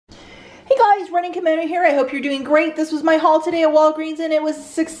running Kimono here. I hope you're doing great. This was my haul today at Walgreens and it was a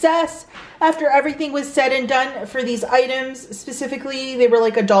success after everything was said and done for these items. Specifically, they were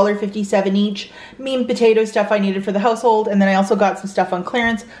like $1.57 each. Meat and potato stuff I needed for the household, and then I also got some stuff on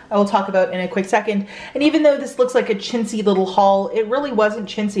clearance I will talk about in a quick second. And even though this looks like a chintzy little haul, it really wasn't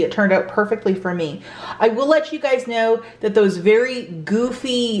chintzy. It turned out perfectly for me. I will let you guys know that those very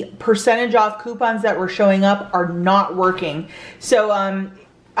goofy percentage off coupons that were showing up are not working. So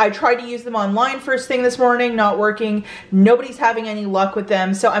I tried to use them online first thing this morning, not working. Nobody's having any luck with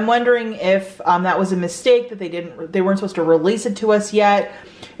them. So I'm wondering if that was a mistake, that they weren't supposed to release it to us yet,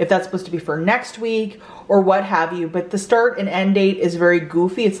 if that's supposed to be for next week or what have you. But the start and end date is very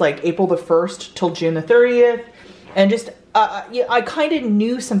goofy. It's like April the 1st till June the 30th. And just, yeah, I kind of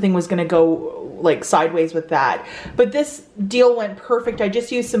knew something was gonna go like sideways with that. But this deal went perfect. I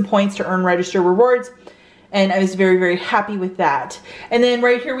just used some points to earn register rewards, and I was very, very happy with that. And then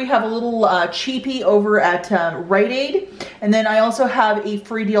right here we have a little cheapie over at Rite Aid. And then I also have a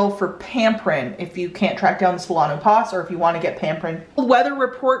free deal for PAMPRIN if you can't track down the Solano Pass, or if you want to get PAMPRIN. Weather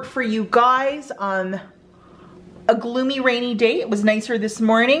report for you guys. A gloomy rainy day. It was nicer this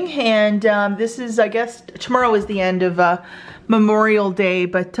morning, and this is, I guess, tomorrow is the end of Memorial Day,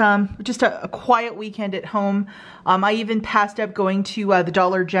 but just a quiet weekend at home. I even passed up going to the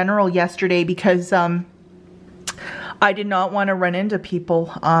Dollar General yesterday because I did not want to run into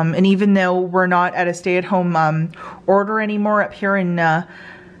people. And even though we're not at a stay-at-home order anymore up here in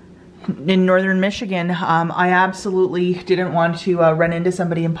northern Michigan, I absolutely didn't want to run into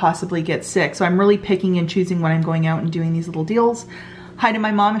somebody and possibly get sick. So I'm really picking and choosing when I'm going out and doing these little deals. Hi to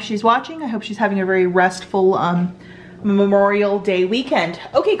my mom if she's watching. I hope she's having a very restful Memorial Day weekend.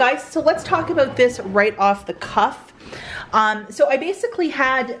 Okay guys, so let's talk about this right off the cuff. So I basically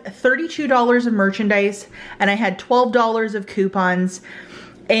had $32 of merchandise and I had $12 of coupons.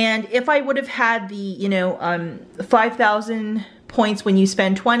 And if I would have had the, you know, 5,000 points when you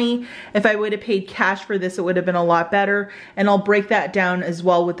spend 20, if I would have paid cash for this, it would have been a lot better. And I'll break that down as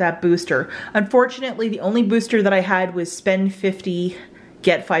well with that booster. Unfortunately, the only booster that I had was spend 50,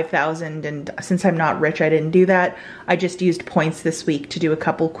 get 5,000, and since I'm not rich, I didn't do that. I just used points this week to do a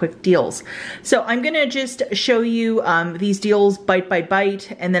couple quick deals. So I'm gonna just show you these deals bite by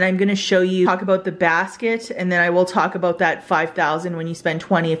bite, and then I'm gonna show you, talk about the basket, and then I will talk about that 5,000 when you spend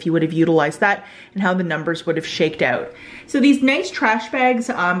 20 if you would have utilized that, and how the numbers would have shaked out. So these nice trash bags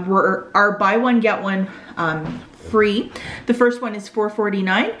are buy one, get one free. The first one is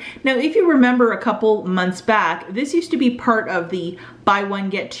 $4.49. Now, if you remember a couple months back, this used to be part of the buy one,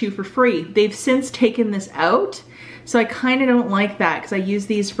 get two for free. They've since taken this out. So I kind of don't like that because I use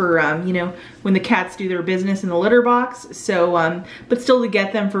these for, you know, when the cats do their business in the litter box. So, but still to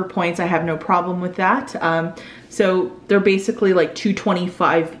get them for points, I have no problem with that. So they're basically like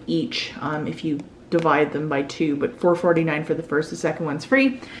 $2.25 each if you divide them by 2, but $4.49 for the first, the second one's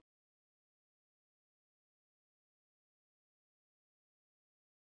free.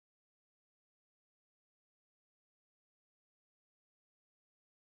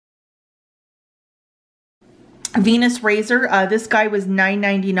 Venus razor, this guy was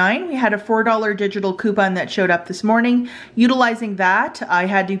 $9.99. We had a $4 digital coupon that showed up this morning. Utilizing that, I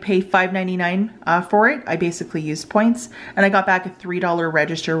had to pay $5.99 for it. I basically used points, and I got back a $3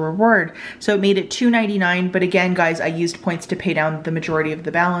 register reward. So it made it $2.99, but again, guys, I used points to pay down the majority of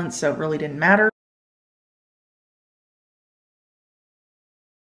the balance, so it really didn't matter.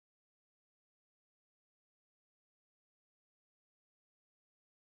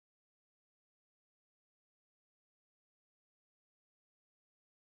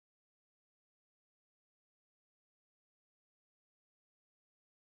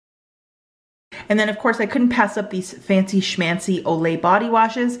 And then of course I couldn't pass up these fancy schmancy Olay body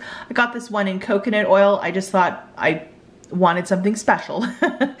washes. I got this one in coconut oil. I just thought I wanted something special.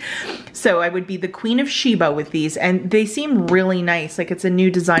 So I would be the Queen of Sheba with these, and they seem really nice. Like, it's a new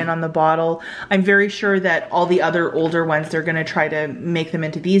design on the bottle. I'm very sure that all the other older ones, they're gonna try to make them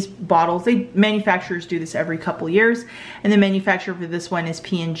into these bottles. Manufacturers do this every couple years, and the manufacturer for this one is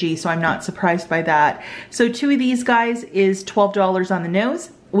P&G, so I'm not surprised by that. So 2 of these guys is $12 on the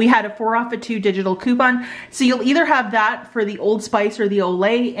nose. We had a 4 off of 2 digital coupon. So you'll either have that for the Old Spice or the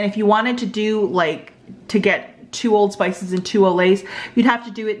Olay. And if you wanted to do like, to get 2 Old Spices and 2 Olays, you'd have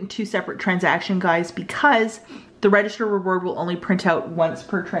to do it in 2 separate transaction, guys, because the register reward will only print out once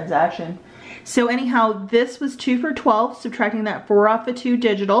per transaction. So anyhow, this was 2 for $12, subtracting that 4 off of 2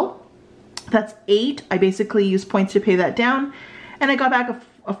 digital. That's $8. I basically used points to pay that down. And I got back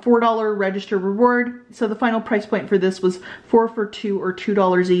a $4 register reward. So the final price point for this was 4 for 2 or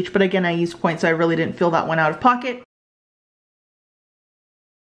 $2 each. But again, I used points, so I really didn't fill that one out of pocket.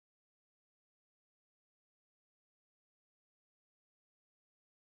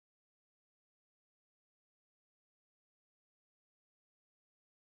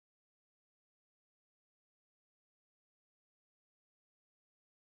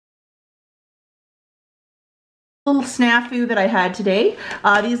 Little snafu that I had today.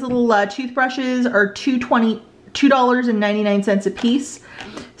 These little toothbrushes are $2.99 a piece.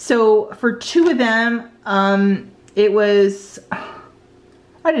 So for 2 of them, it was,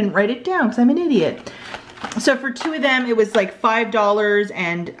 I didn't write it down because I'm an idiot. So for 2 of them, it was like $5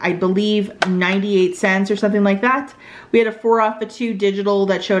 and I believe 98 cents or something like that. We had a 4 off of 2 digital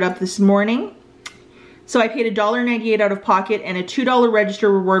that showed up this morning. So I paid $1.98 out of pocket, and a $2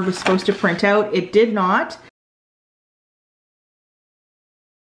 register reward was supposed to print out. It did not.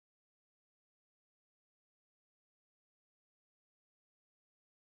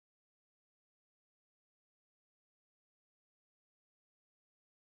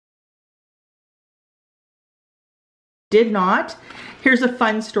 Here's a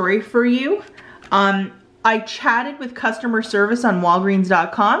fun story for you. I chatted with customer service on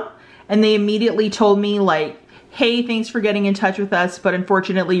Walgreens.com, and they immediately told me like, hey, thanks for getting in touch with us, but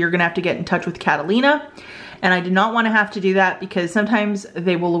unfortunately you're gonna have to get in touch with Catalina. And I did not want to have to do that because sometimes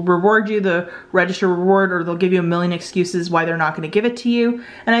they will reward you the register reward, or they'll give you a million excuses why they're not going to give it to you.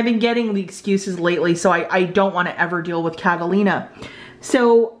 And I've been getting the excuses lately, so I don't want to ever deal with Catalina.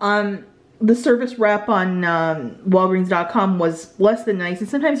 So the service rep on Walgreens.com was less than nice, and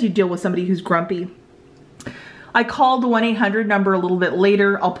sometimes you deal with somebody who's grumpy. I called the 1-800 number a little bit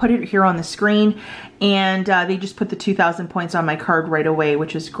later. I'll put it here on the screen, and they just put the 2,000 points on my card right away,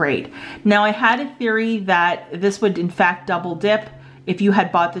 which is great. Now, I had a theory that this would in fact double dip. If you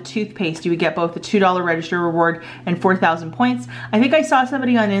had bought the toothpaste, you would get both the $2 register reward and 4,000 points. I think I saw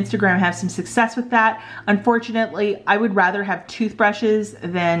somebody on Instagram have some success with that. Unfortunately, I would rather have toothbrushes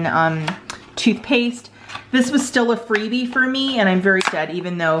than toothpaste. This was still a freebie for me, and I'm very sad,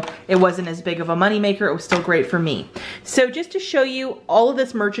 even though it wasn't as big of a moneymaker, it was still great for me. So just to show you all of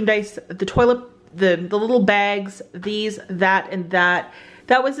this merchandise, the toilet, the little bags, these, that, and that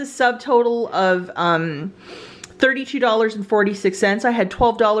was a subtotal of $32.46. I had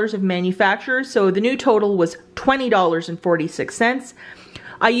 $12 of manufacturers, so the new total was $20.46.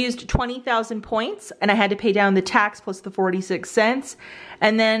 I used 20,000 points, and I had to pay down the tax plus the 46 cents,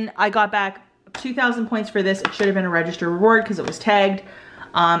 and then I got back 2,000 points for this. It should have been a register reward because it was tagged.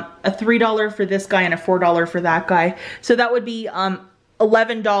 A $3 for this guy and a $4 for that guy. So that would be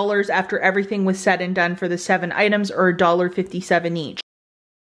 $11 after everything was said and done for the 7 items, or $1.57 each.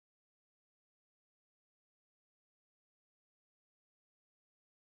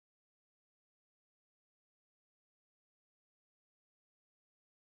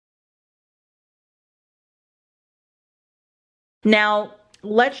 Now,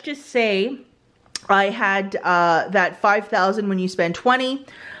 let's just say I had that 5,000 when you spend 20.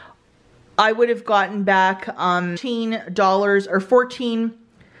 I would have gotten back $14 or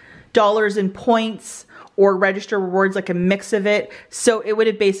 $14 in points or register rewards, like a mix of it. So it would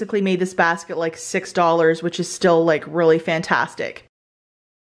have basically made this basket like $6, which is still like really fantastic.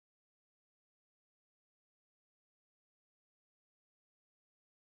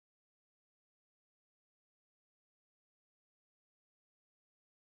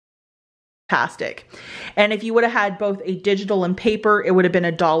 And if you would have had both a digital and paper, it would have been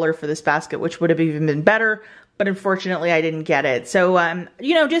 $1 for this basket, which would have even been better. But unfortunately, I didn't get it. So,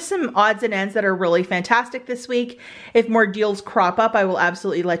 you know, just some odds and ends that are really fantastic this week. If more deals crop up, I will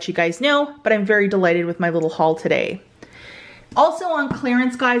absolutely let you guys know. But I'm very delighted with my little haul today. Also on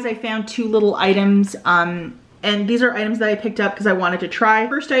clearance, guys, I found 2 little items. And these are items that I picked up because I wanted to try.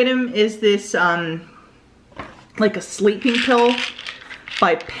 First item is this, like a sleeping pill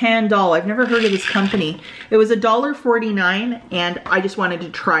by Pandol. I've never heard of this company. It was $1.49, and I just wanted to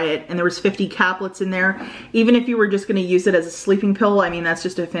try it, and there was 50 caplets in there. Even if you were just gonna use it as a sleeping pill, I mean, that's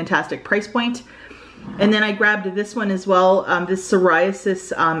just a fantastic price point. And then I grabbed this one as well, this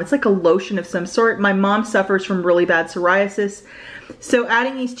psoriasis, it's like a lotion of some sort. My mom suffers from really bad psoriasis. So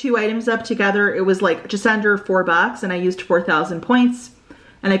adding these 2 items up together, it was like just under $4, and I used 4,000 points.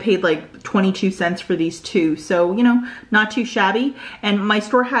 And I paid like 22 cents for these 2. So, you know, not too shabby. And my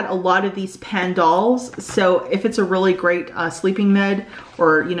store had a lot of these Pandols. So if it's a really great sleeping med,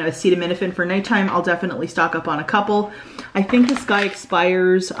 or, you know, acetaminophen for nighttime, I'll definitely stock up on a couple. I think this guy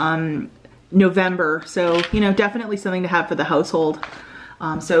expires November. So, you know, definitely something to have for the household.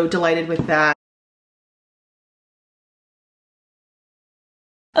 So delighted with that.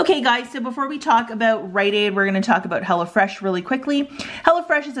 Okay guys, so before we talk about Rite Aid, we're going to talk about HelloFresh really quickly.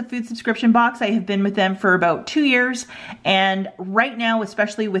 HelloFresh is a food subscription box. I have been with them for about 2 years, and right now,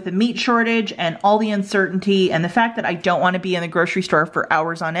 especially with the meat shortage and all the uncertainty and the fact that I don't want to be in the grocery store for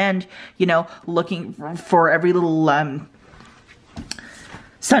hours on end, you know, looking for every little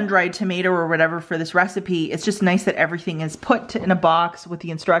sun-dried tomato or whatever for this recipe, it's just nice that everything is put in a box with the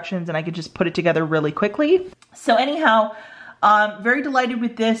instructions and I can just put it together really quickly. So anyhow, very delighted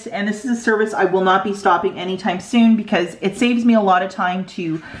with this, and this is a service I will not be stopping anytime soon because it saves me a lot of time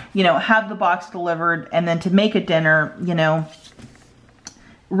to, you know, have the box delivered and then to make a dinner, you know,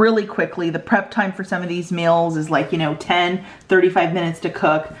 really quickly. The prep time for some of these meals is like, you know, 10, 35 minutes to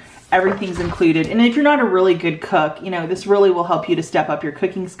cook. Everything's included. And if you're not a really good cook, you know, this really will help you to step up your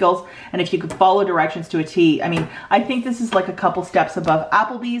cooking skills. And if you could follow directions to a T, I mean, I think this is like a couple steps above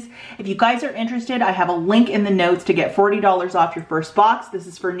Applebee's. If you guys are interested, I have a link in the notes to get $40 off your first box. This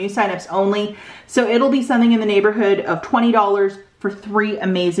is for new signups only. So it'll be something in the neighborhood of $20 for 3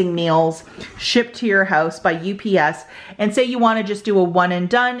 amazing meals shipped to your house by UPS. And say you want to just do a one and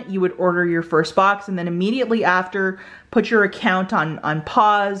done, you would order your first box and then immediately after put your account on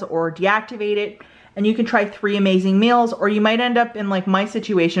pause or deactivate it, and you can try 3 amazing meals. Or you might end up in like my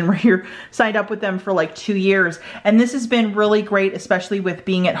situation where you're signed up with them for like 2 years. And this has been really great, especially with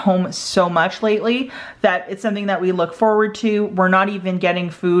being at home so much lately, that it's something that we look forward to. We're not even getting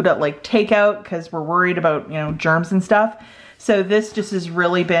food at like takeout because we're worried about, you know, germs and stuff. So this just has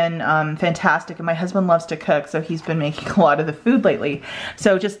really been fantastic. And my husband loves to cook, so he's been making a lot of the food lately.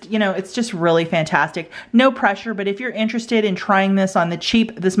 So just, you know, it's just really fantastic. No pressure, but if you're interested in trying this on the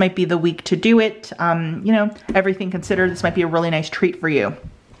cheap, this might be the week to do it. You know, everything considered, this might be a really nice treat for you.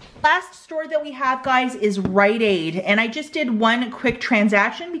 Last store that we have, guys, is Rite Aid. And I just did one quick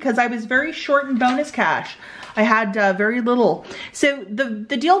transaction because I was very short in bonus cash. I had very little. So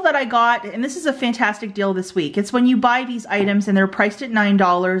the deal that I got, and this is a fantastic deal this week, it's when you buy these items and they're priced at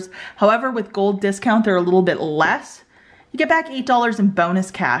 $9. However, with gold discount, they're a little bit less. You get back $8 in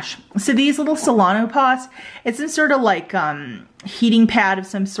bonus cash. So these little Solano pots, it's in sort of like heating pad of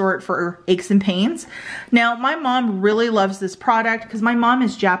some sort for aches and pains. Now, my mom really loves this product because my mom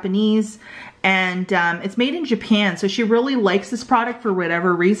is Japanese and it's made in Japan. So she really likes this product for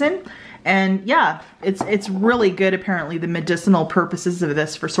whatever reason. And yeah, it's really good, apparently, the medicinal purposes of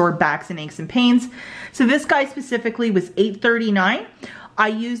this for sore backs and aches and pains. So this guy specifically was $8.39. I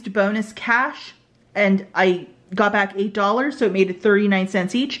used bonus cash and I got back $8, so it made it 39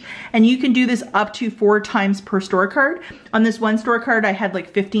 cents each. And you can do this up to 4 times per store card. On this one store card, I had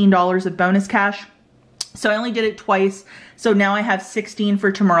like $15 of bonus cash. So I only did it twice. So now I have 16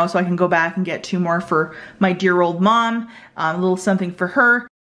 for tomorrow, so I can go back and get 2 more for my dear old mom, a little something for her.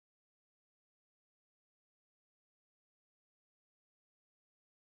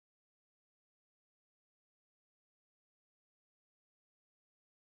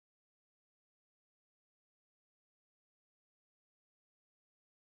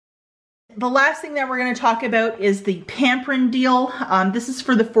 The last thing that we're going to talk about is the PAMPRIN deal. This is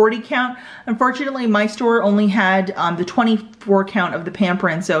for the 40 count. Unfortunately, my store only had the 24 count of the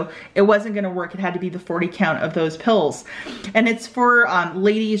PAMPRIN, so it wasn't going to work. It had to be the 40 count of those pills. And it's for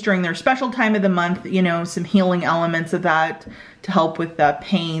ladies during their special time of the month, you know, some healing elements of that to help with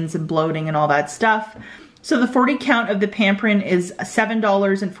pains and bloating and all that stuff. So the 40 count of the PAMPRIN is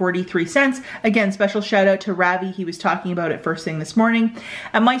 $7.43. Again, special shout out to Ravi. He was talking about it first thing this morning.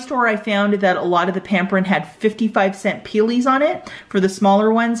 At my store, I found that a lot of the PAMPRIN had 55-cent peelies on it for the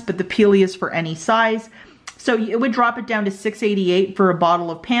smaller ones, but the peelie is for any size. So it would drop it down to $6.88 for a bottle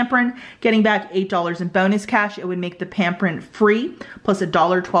of PAMPRIN. Getting back $8 in bonus cash, it would make the PAMPRIN free, plus a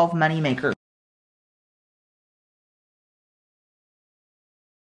 $1.12 moneymaker.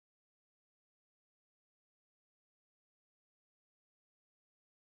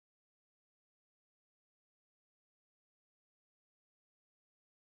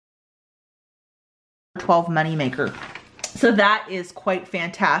 $12 moneymaker. So that is quite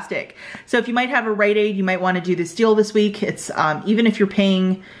fantastic. So if you might have a Rite Aid, you might want to do this deal this week. It's even if you're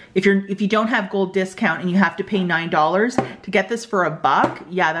paying, if you don't have gold discount and you have to pay $9 to get this for $1,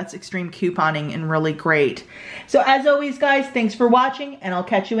 yeah, that's extreme couponing and really great. So as always, guys, thanks for watching, and I'll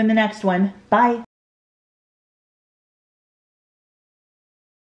catch you in the next one. Bye.